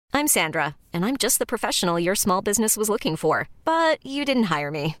I'm Sandra, and I'm just the professional your small business was looking for. But you didn't hire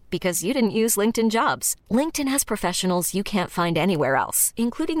me because you didn't use LinkedIn Jobs. LinkedIn has professionals you can't find anywhere else,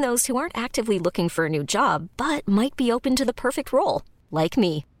 including those who aren't actively looking for a new job, but might be open to the perfect role, like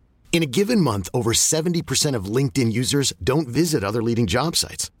me. In a given month, over 70% of LinkedIn users don't visit other leading job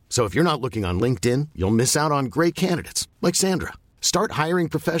sites. So if you're not looking on LinkedIn, you'll miss out on great candidates like Sandra. Start hiring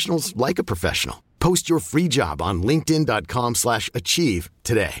professionals like a professional. Post your free job on linkedin.com/achieve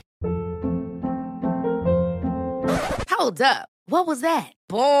today. Hold up. What was that?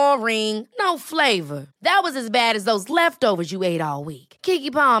 Boring. No flavor. That was as bad as those leftovers you ate all week.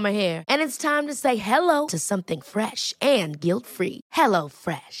 Keke Palmer here, and it's time to say hello to something fresh and guilt-free. Hello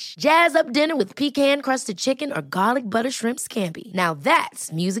Fresh. Jazz up dinner with pecan-crusted chicken or garlic butter shrimp scampi. Now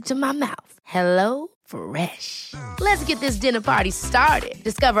that's music to my mouth. Hello Fresh. Let's get this dinner party started.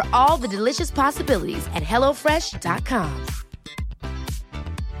 Discover all the delicious possibilities at hellofresh.com.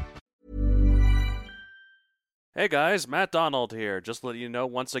 Hey guys, Matt Donald here. Just letting you know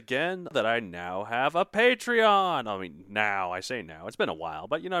once again that I now have a Patreon. I mean, now. I say now. It's been a while,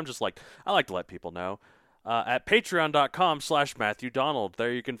 but I'm just like, I like to let people know. At patreon.com/Matthew Donald.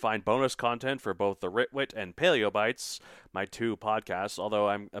 There you can find bonus content for both the Ritwit and Paleobites, my two podcasts, although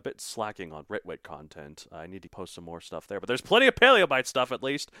I'm a bit slacking on Ritwit content. I need to post some more stuff there, but there's plenty of Paleobite stuff at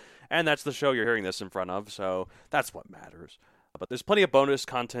least, and that's the show you're hearing this in front of, so that's what matters. But there's plenty of bonus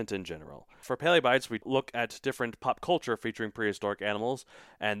content in general. For Paleobites, we look at different pop culture featuring prehistoric animals,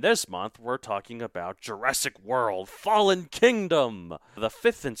 and this month we're talking about Jurassic World Fallen Kingdom, the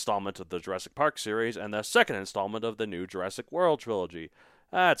 5th installment of the Jurassic Park series, and the 2nd installment of the new Jurassic World trilogy.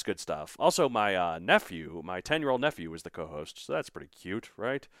 That's good stuff. Also, my nephew, my 10-year-old nephew, is the co-host, so that's pretty cute,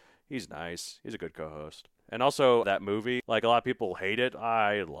 right? He's nice. He's a good co-host. And also, that movie, like a lot of people hate it,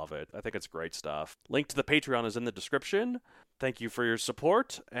 I love it. I think it's great stuff. Link to the Patreon is in the description. Thank you for your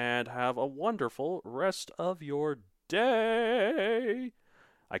support, and have a wonderful rest of your day.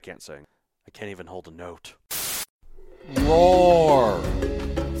 I can't sing. I can't even hold a note. Roar.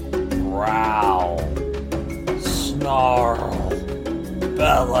 Growl. Snarl.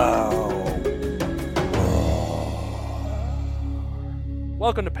 Bellow.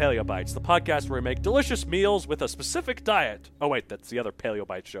 Welcome to Paleobites, the podcast where we make delicious meals with a specific diet. Oh wait, that's the other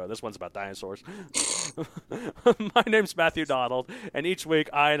Paleobite show. This one's about dinosaurs. My name's Matthew Donald, and each week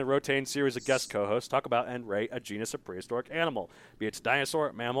I and a rotating series of guest co-hosts talk about and rate a genus of prehistoric animal, be it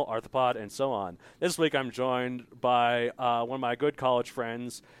dinosaur, mammal, arthropod, and so on. This week I'm joined by one of my good college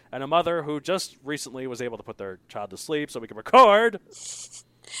friends and a mother who just recently was able to put their child to sleep so we can record.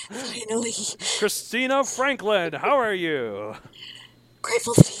 Finally. Christina Franklin, how are you?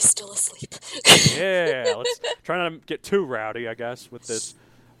 Grateful that he's still asleep. Yeah, let's try not to get too rowdy, I guess, with this.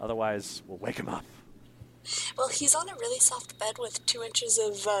 Otherwise, we'll wake him up. Well, he's on a really soft bed with 2 inches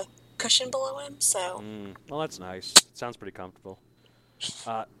of cushion below him, so... Well, that's nice. It sounds pretty comfortable.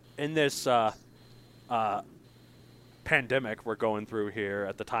 In this pandemic we're going through here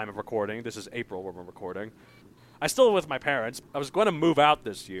at the time of recording, this is April when we're recording, I still live with my parents. I was going to move out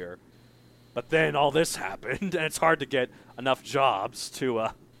this year, but then all this happened, and it's hard to get enough jobs to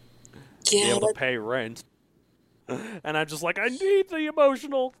be able to pay rent. And I'm just like, I need the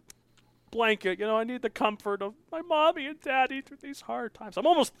emotional blanket, I need the comfort of my mommy and daddy through these hard times. I'm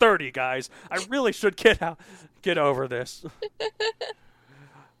almost 30, guys. I really should get over this.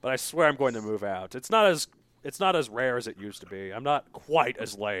 But I swear I'm going to move out. It's not as rare as it used to be. I'm not quite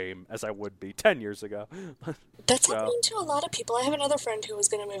as lame as I would be 10 years ago. That's happening to a lot of people. I have another friend who was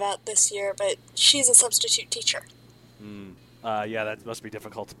going to move out this year, but she's a substitute teacher. Yeah, that must be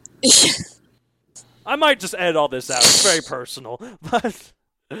difficult. I might just edit all this out. It's very personal. But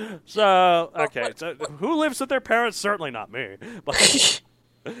so, okay. So who lives with their parents? Certainly not me. But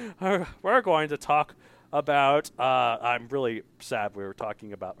we're going to talk about, I'm really sad we were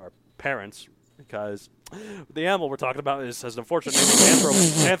talking about our parents, because the animal we're talking about has an unfortunate name,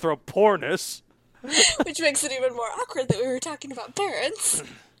 Anthropornis. Which makes it even more awkward that we were talking about parents.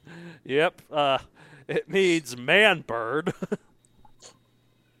 Yep. It means man-bird.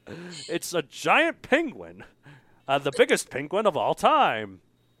 It's a giant penguin. The biggest penguin of all time.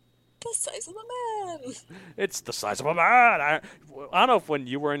 The size of a man. It's the size of a man. I don't know if when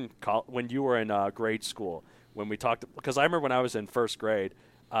you were in grade school, when we talked, because I remember when I was in first grade,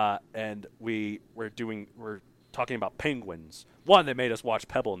 and we were talking about penguins. One, they made us watch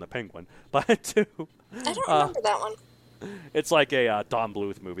Pebble and the Penguin, but two, I don't remember that one. It's like a Don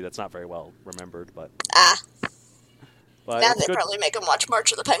Bluth movie that's not very well remembered, but But Now it's they good. probably make them watch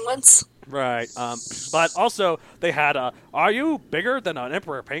March of the Penguins. Right. But also, they had are you bigger than an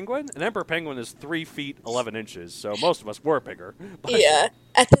emperor penguin? An emperor penguin is 3 feet 11 inches, so most of us were bigger. But, Yeah.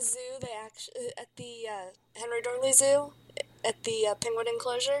 At the zoo, at the Henry Dorley Zoo, at the penguin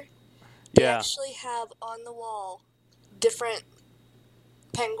enclosure, they Yeah. actually have on the wall different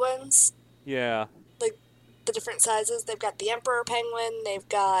penguins, Yeah. like the different sizes. They've got the emperor penguin, they've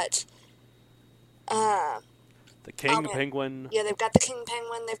got, The king man. penguin. yeah, they've got the king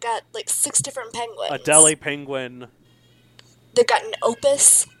penguin, they've got like 6 different penguins. A Delhi penguin. They've got an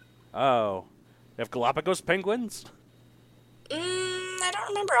opus. Oh. They have Galapagos penguins? I don't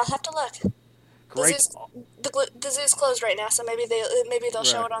remember, I'll have to look. Great. The zoo's closed right now, so maybe they'll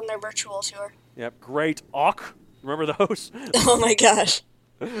show Right. it on their virtual tour. Yep. Great auk. Remember those? Oh my gosh.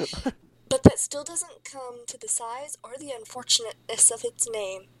 But that still doesn't come to the size or the unfortunateness of its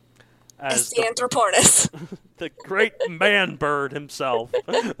name as the Anthropornis. the great man bird himself.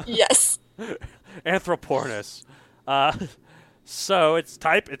 Yes. Anthropornis. So its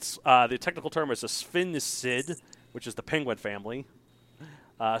type, the technical term is a sphinxid, which is the penguin family.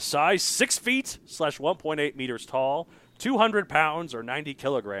 Size 6 feet / 1.8 meters tall, 200 pounds or 90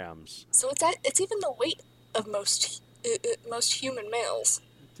 kilograms. So it's even the weight of most human males.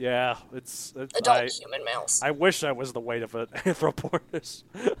 Yeah, it's Adult human males. I wish that was the weight of an Anthropornis.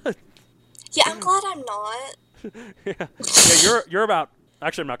 Yeah, I'm glad I'm not. Yeah, you're about.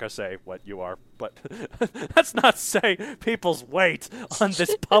 Actually, I'm not gonna say what you are, but let's not say people's weight on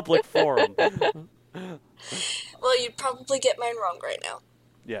this public forum. Well, you'd probably get mine wrong right now.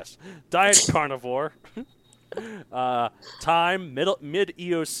 Yes, diet carnivore. Time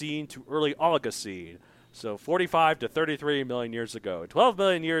mid-Eocene to early Oligocene, so 45 to 33 million years ago. 12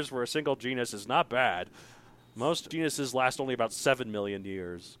 million years for a single genus is not bad. Most genuses last only about 7 million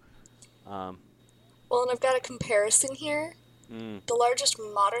years. Well, and I've got a comparison here. The largest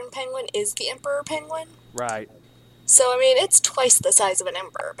modern penguin is the emperor penguin. Right. So, I mean, it's twice the size of an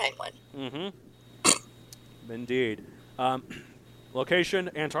emperor penguin. Mm-hmm. Indeed. Location,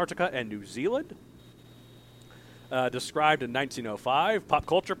 Antarctica and New Zealand. Described in 1905. Pop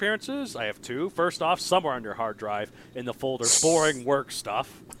culture appearances, I have 2. First off, somewhere on your hard drive in the folder boring work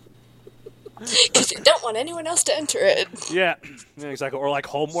stuff. Because you don't want anyone else to enter it. Yeah, exactly. Or like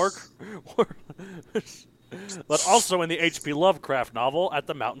homework. But also in the H.P. Lovecraft novel, At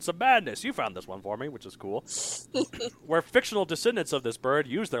the Mountains of Madness. You found this one for me, which is cool. Where fictional descendants of this bird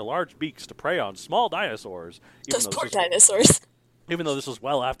use their large beaks to prey on small dinosaurs. Those poor dinosaurs. Even though this was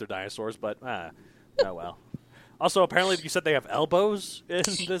well after dinosaurs, but, oh well. Also, apparently you said they have elbows in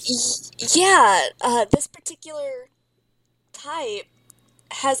this? Yeah, this particular type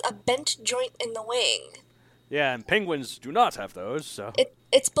has a bent joint in the wing. Yeah, and penguins do not have those, so...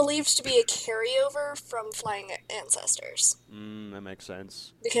 It's believed to be a carryover from flying ancestors. That makes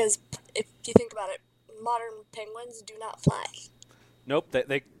sense. Because if you think about it, modern penguins do not fly. Nope,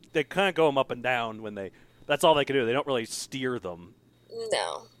 they kind of go them up and down when they... That's all they can do. They don't really steer them.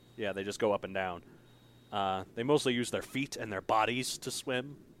 No. Yeah, they just go up and down. They mostly use their feet and their bodies to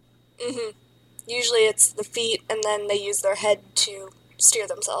swim. Mm-hmm. Usually it's the feet, and then they use their head to steer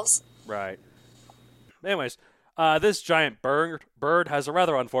themselves. Right. Anyways, this giant bird has a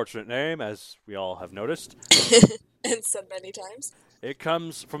rather unfortunate name, as we all have noticed. And said many times. It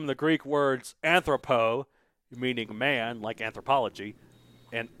comes from the Greek words anthropo, meaning man, like anthropology,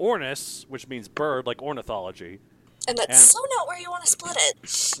 and ornis, which means bird, like ornithology. And that's so not where you want to split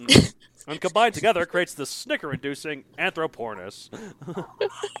it. And combined together creates the snicker-inducing Anthropornis.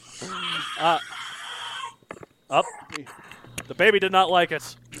 The baby did not like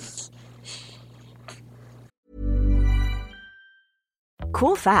it.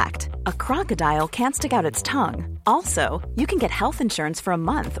 Cool fact, a crocodile can't stick out its tongue. Also, you can get health insurance for a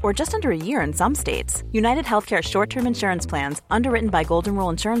month or just under a year in some states. United Healthcare short-term insurance plans, underwritten by Golden Rule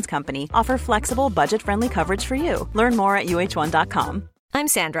Insurance Company, offer flexible, budget-friendly coverage for you. Learn more at uh1.com. I'm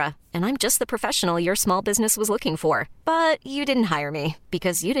Sandra, and I'm just the professional your small business was looking for. But you didn't hire me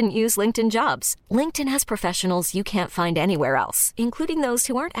because you didn't use LinkedIn Jobs. LinkedIn has professionals you can't find anywhere else, including those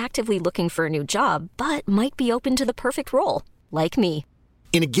who aren't actively looking for a new job, but might be open to the perfect role, like me.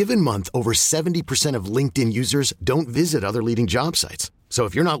 In a given month, over 70% of LinkedIn users don't visit other leading job sites. So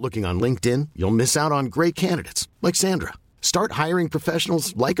if you're not looking on LinkedIn, you'll miss out on great candidates like Sandra. Start hiring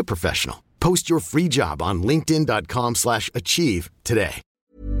professionals like a professional. Post your free job on linkedin.com/achieve today.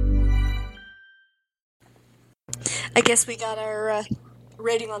 I guess we got our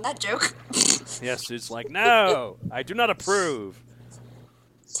rating on that joke. Yes, it's like, no, I do not approve.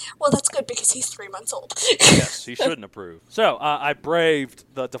 Well, that's good because he's 3 months old. Yes, he shouldn't approve. So, I braved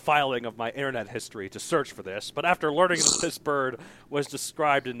the defiling of my internet history to search for this, but after learning that this bird was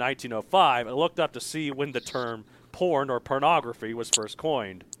described in 1905, I looked up to see when the term porn or pornography was first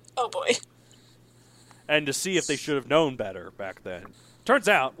coined. Oh boy. And to see if they should have known better back then. Turns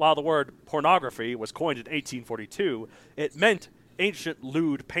out, while the word pornography was coined in 1842, it meant ancient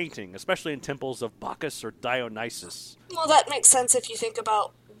lewd painting, especially in temples of Bacchus or Dionysus. Well, that makes sense if you think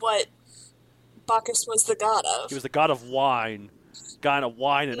about what Bacchus was the god of. He was the god of wine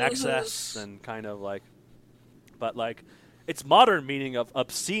in excess, and kind of like... But, like, its modern meaning of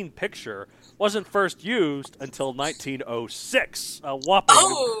obscene picture wasn't first used until 1906, a whopping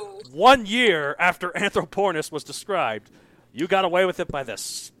 1 year after Anthropornis was described. You got away with it by the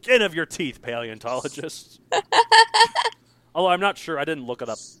skin of your teeth, paleontologists. Although I'm not sure, I didn't look it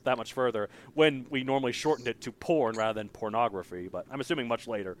up that much further, when we normally shortened it to porn rather than pornography, but I'm assuming much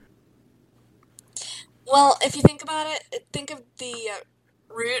later. Well, if you think about it, think of the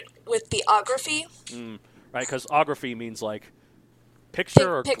root with the ography. Right, because ography means, like,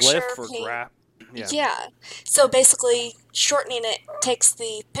 picture or picture, glyph or graph. Yeah. So basically, shortening it takes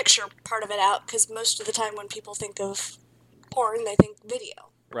the picture part of it out, because most of the time when people think of porn, they think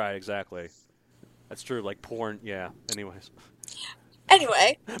video. Right, exactly. That's true, like porn, yeah. Anyways.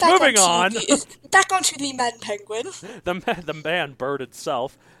 Anyway, moving on. Back onto the man penguin. The man bird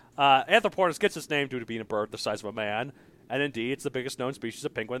itself. Anthropornis gets its name due to being a bird the size of a man, and indeed, it's the biggest known species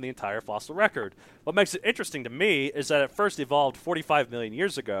of penguin in the entire fossil record. What makes it interesting to me is that it first evolved 45 million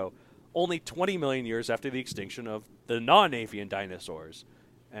years ago, only 20 million years after the extinction of the non-avian dinosaurs.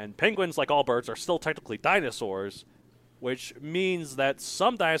 And penguins, like all birds, are still technically dinosaurs, which means that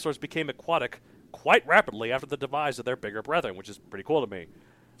some dinosaurs became aquatic quite rapidly after the demise of their bigger brethren, which is pretty cool to me.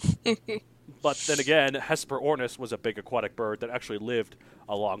 But then again, Hesperornis was a big aquatic bird that actually lived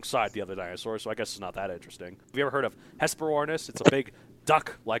alongside the other dinosaurs, so I guess it's not that interesting. Have you ever heard of Hesperornis? It's a big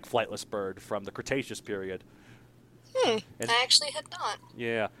duck-like flightless bird from the Cretaceous period. I actually had not.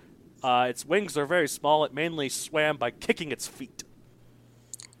 Yeah. Its wings are very small. It mainly swam by kicking its feet.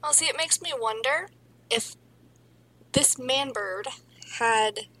 Well, see, it makes me wonder if this man bird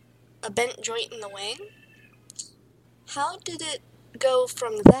had a bent joint in the wing. How did it go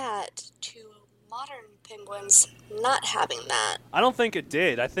from that to modern penguins not having that? I don't think it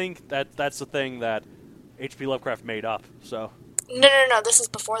did. I think that's the thing that H.P. Lovecraft made up, so... No, this is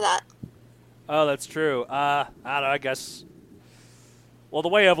before that. Oh, that's true. I don't know, I guess... Well, the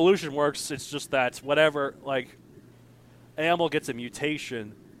way evolution works, it's just that whatever, like, animal gets a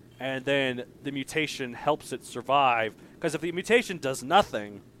mutation, and then the mutation helps it survive. Because if the mutation does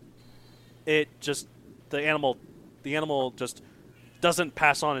nothing, the animal just doesn't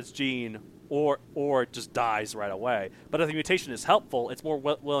pass on its gene, or it just dies right away. But if the mutation is helpful, it's more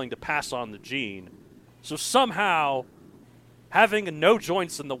willing to pass on the gene. So somehow, having no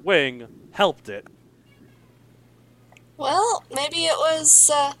joints in the wing helped it. Well, maybe it was,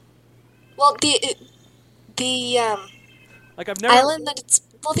 the island that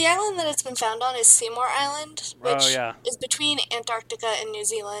it's been found on is Seymour Island, which is between Antarctica and New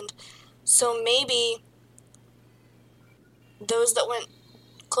Zealand. So maybe those that went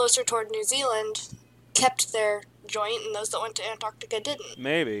closer toward New Zealand kept their joint, and those that went to Antarctica didn't.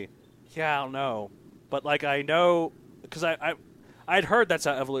 Maybe. Yeah, I don't know. But, like, I know, because I'd heard that's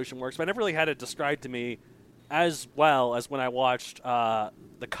how evolution works, but I never really had it described to me as well as when I watched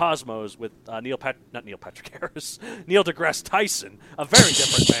The Cosmos with Neil deGrasse Tyson, a very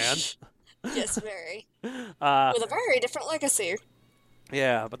different man. Yes, very. With a very different legacy.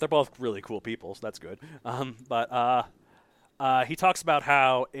 Yeah, but they're both really cool people, so that's good. But he talks about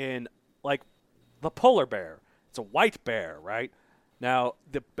how in, like, the polar bear, it's a white bear, right? Now,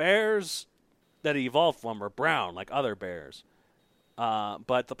 the bears that he evolved from were brown, like other bears.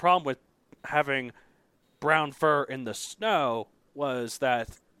 But the problem with having brown fur in the snow was that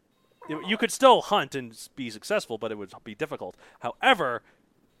you could still hunt and be successful, but it would be difficult. However,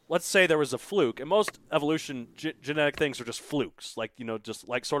 let's say there was a fluke, and most evolution genetic things are just flukes, like, you know, just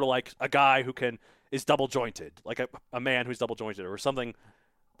like sort of like a guy who is double jointed, like a man who's double jointed, or something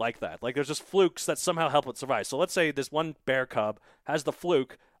like that. Like, there's just flukes that somehow help it survive. So let's say this one bear cub has the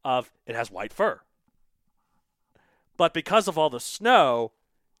fluke of it has white fur, but because of all the snow,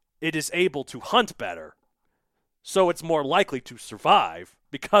 it is able to hunt better. So it's more likely to survive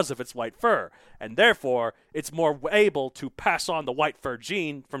because of its white fur, and therefore it's more able to pass on the white fur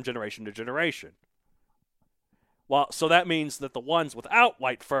gene from generation to generation. Well, so that means that the ones without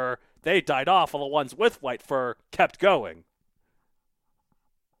white fur, they died off, while the ones with white fur kept going.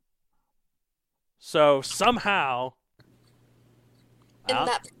 So somehow...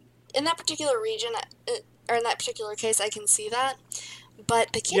 in that particular region, or in that particular case, I can see that.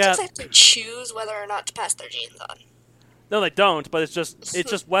 But they can't exactly choose whether or not to pass their genes on. No, they don't. But it's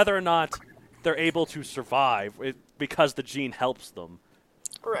just whether or not they're able to survive because the gene helps them.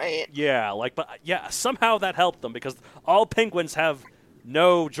 Right. Yeah, somehow that helped them because all penguins have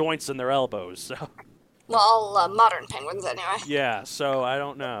no joints in their elbows. So. Well, all modern penguins, anyway. Yeah, so I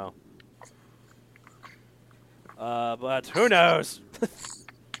don't know. But who knows?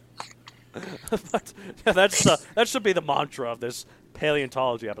 But yeah, that should be the mantra of this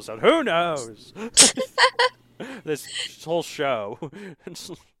paleontology episode. Who knows? This whole show.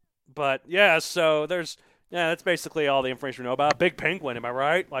 But yeah, so that's basically all the information we know about Big Penguin. Am I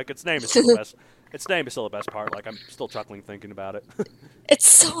right? Like its name is still the best. Its name is still the best part. Like I'm still chuckling thinking about it. It's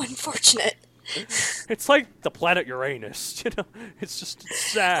so unfortunate. It's like the planet Uranus. It's just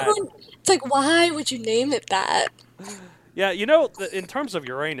sad. It's like, why would you name it that? Yeah, in terms of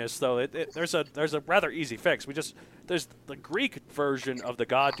Uranus, though, there's a rather easy fix. There's the Greek version of the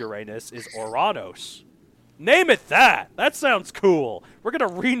god Uranus is Oranos. Name it that. That sounds cool. We're gonna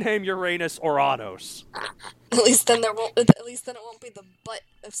rename Uranus Oranos. At least then it won't be the butt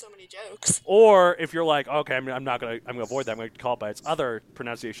of so many jokes. Or if you're like, okay, I'm gonna avoid that. I'm gonna call it by its other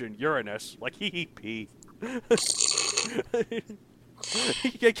pronunciation, Uranus, like hee.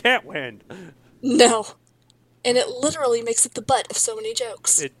 You can't win. No. And it literally makes it the butt of so many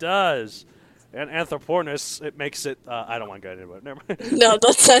jokes. It does. And Anthropornis, it makes it... I don't want to go into it. Never mind. No,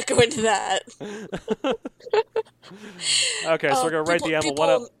 let's not go into that. Okay, so we're going to rate the Emma 1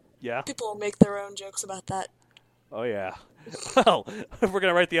 up. Yeah? People will make their own jokes about that. Oh, yeah. Well, we're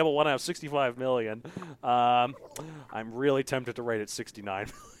going to rate the Emma 1 out of 65 million. I'm really tempted to rate it 69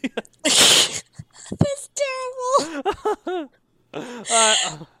 million. That's terrible.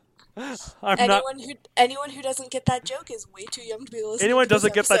 Anyone who doesn't get that joke is way too young to be listening. Anyone to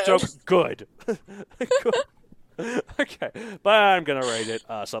doesn't get that joke, good. Okay, but I'm gonna rate it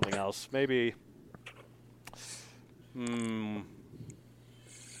something else. Maybe. I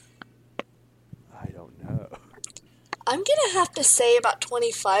don't know. I'm gonna have to say about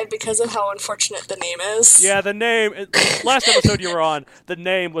 25 because of how unfortunate the name is. Yeah, the name. Last episode you were on, the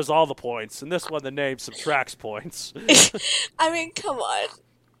name was all the points, and this one the name subtracts points. I mean, come on.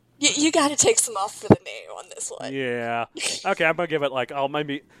 You got to take some off for the name on this one. Yeah. Okay, I'm going to give it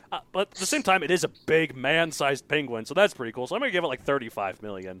maybe... but at the same time, it is a big man-sized penguin, so that's pretty cool. So I'm going to give it 35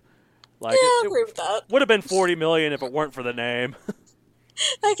 million. Yeah, I agree with that. Would have been 40 million if it weren't for the name.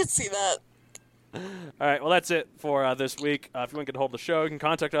 I could see that. All right, well, that's it for this week. If you want to get a hold of the show, you can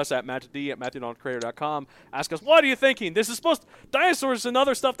contact us at mattd@matthew.creator.com. Ask us, what are you thinking? This is dinosaurs and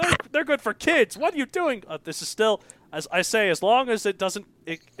other stuff, they're good for kids. What are you doing? This is still... As I say, as long as it doesn't,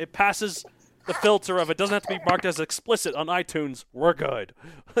 it passes the filter of it doesn't have to be marked as explicit on iTunes, we're good.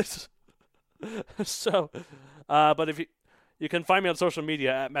 So, but if you can find me on social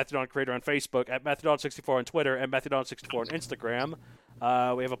media at Matthew Creator on Facebook, at Matthew64 on Twitter, and Matthew64 on Instagram.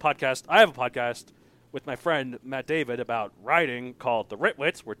 We have a podcast. I have a podcast with my friend Matt David about writing called The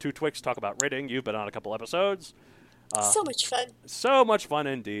Ritwits, where two twicks talk about writing. You've been on a couple episodes. So much fun. So much fun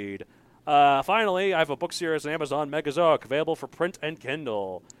indeed. Finally, I have a book series on Amazon, Megazoic, available for print and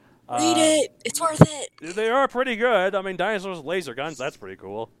Kindle. Read it. It's worth it. They are pretty good. I mean, dinosaurs with laser guns, that's pretty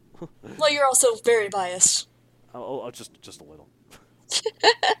cool. Well, you're also very biased. Oh, just a little.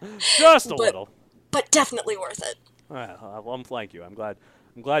 Just a little. But definitely worth it. Well, thank you. I'm glad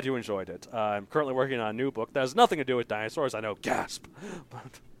you enjoyed it. I'm currently working on a new book that has nothing to do with dinosaurs. I know, gasp.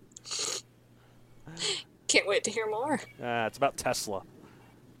 Can't wait to hear more. It's about Tesla.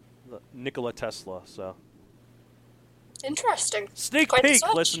 Nikola Tesla, so. Interesting. Sneak peek,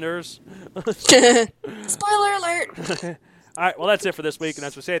 listeners. Spoiler alert. All right, well, that's it for this week, and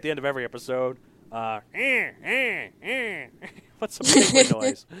as we say at the end of every episode, what's a penguin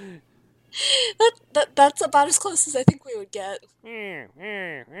noise? That's about as close as I think we would get.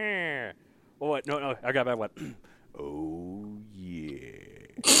 Oh, wait, no, I got a bad one. Oh, yeah.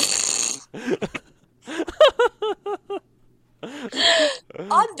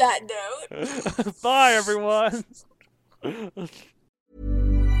 On that note. Bye, everyone.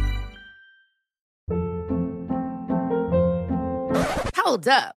 Hold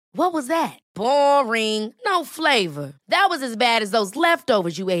up. What was that? Boring. No flavor. That was as bad as those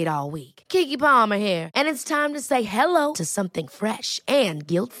leftovers you ate all week. Keke Palmer here, and it's time to say hello to something fresh and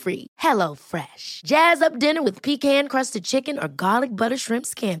guilt-free. HelloFresh. Jazz up dinner with pecan-crusted chicken or garlic butter shrimp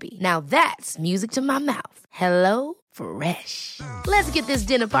scampi. Now that's music to my mouth. HelloFresh. Let's get this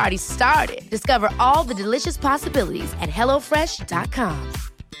dinner party started. Discover all the delicious possibilities at HelloFresh.com.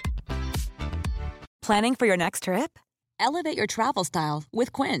 Planning for your next trip? Elevate your travel style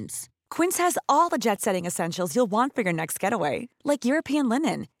with Quince. Quince has all the jet-setting essentials you'll want for your next getaway, like European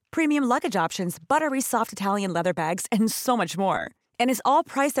linen, premium luggage options, buttery soft Italian leather bags, and so much more. And is all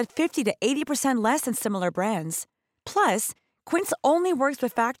priced at 50 to 80% less than similar brands. Plus, Quince only works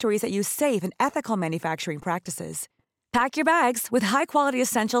with factories that use safe and ethical manufacturing practices. Pack your bags with high-quality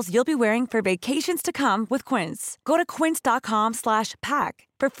essentials you'll be wearing for vacations to come with Quince. Go to quince.com/pack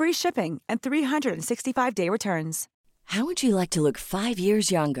for free shipping and 365-day returns. How would you like to look 5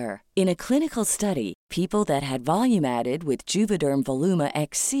 years younger? In a clinical study, people that had volume added with Juvederm Voluma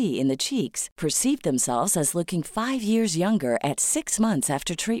XC in the cheeks perceived themselves as looking 5 years younger at 6 months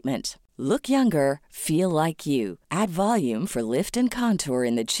after treatment. Look younger, feel like you. Add volume for lift and contour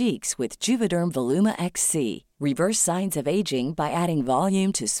in the cheeks with Juvederm Voluma XC. Reverse signs of aging by adding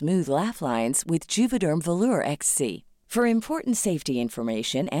volume to smooth laugh lines with Juvederm Volure XC. For important safety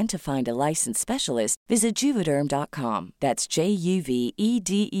information and to find a licensed specialist, visit Juvederm.com. That's JUVEDERM.com.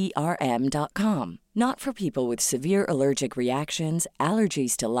 Not for people with severe allergic reactions,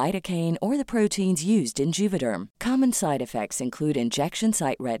 allergies to lidocaine, or the proteins used in Juvederm. Common side effects include injection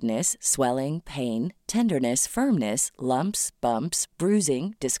site redness, swelling, pain, tenderness, firmness, lumps, bumps,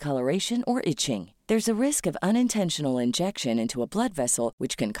 bruising, discoloration, or itching. There's a risk of unintentional injection into a blood vessel,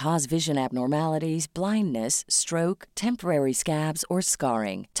 which can cause vision abnormalities, blindness, stroke, temporary scabs, or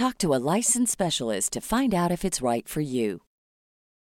scarring. Talk to a licensed specialist to find out if it's right for you.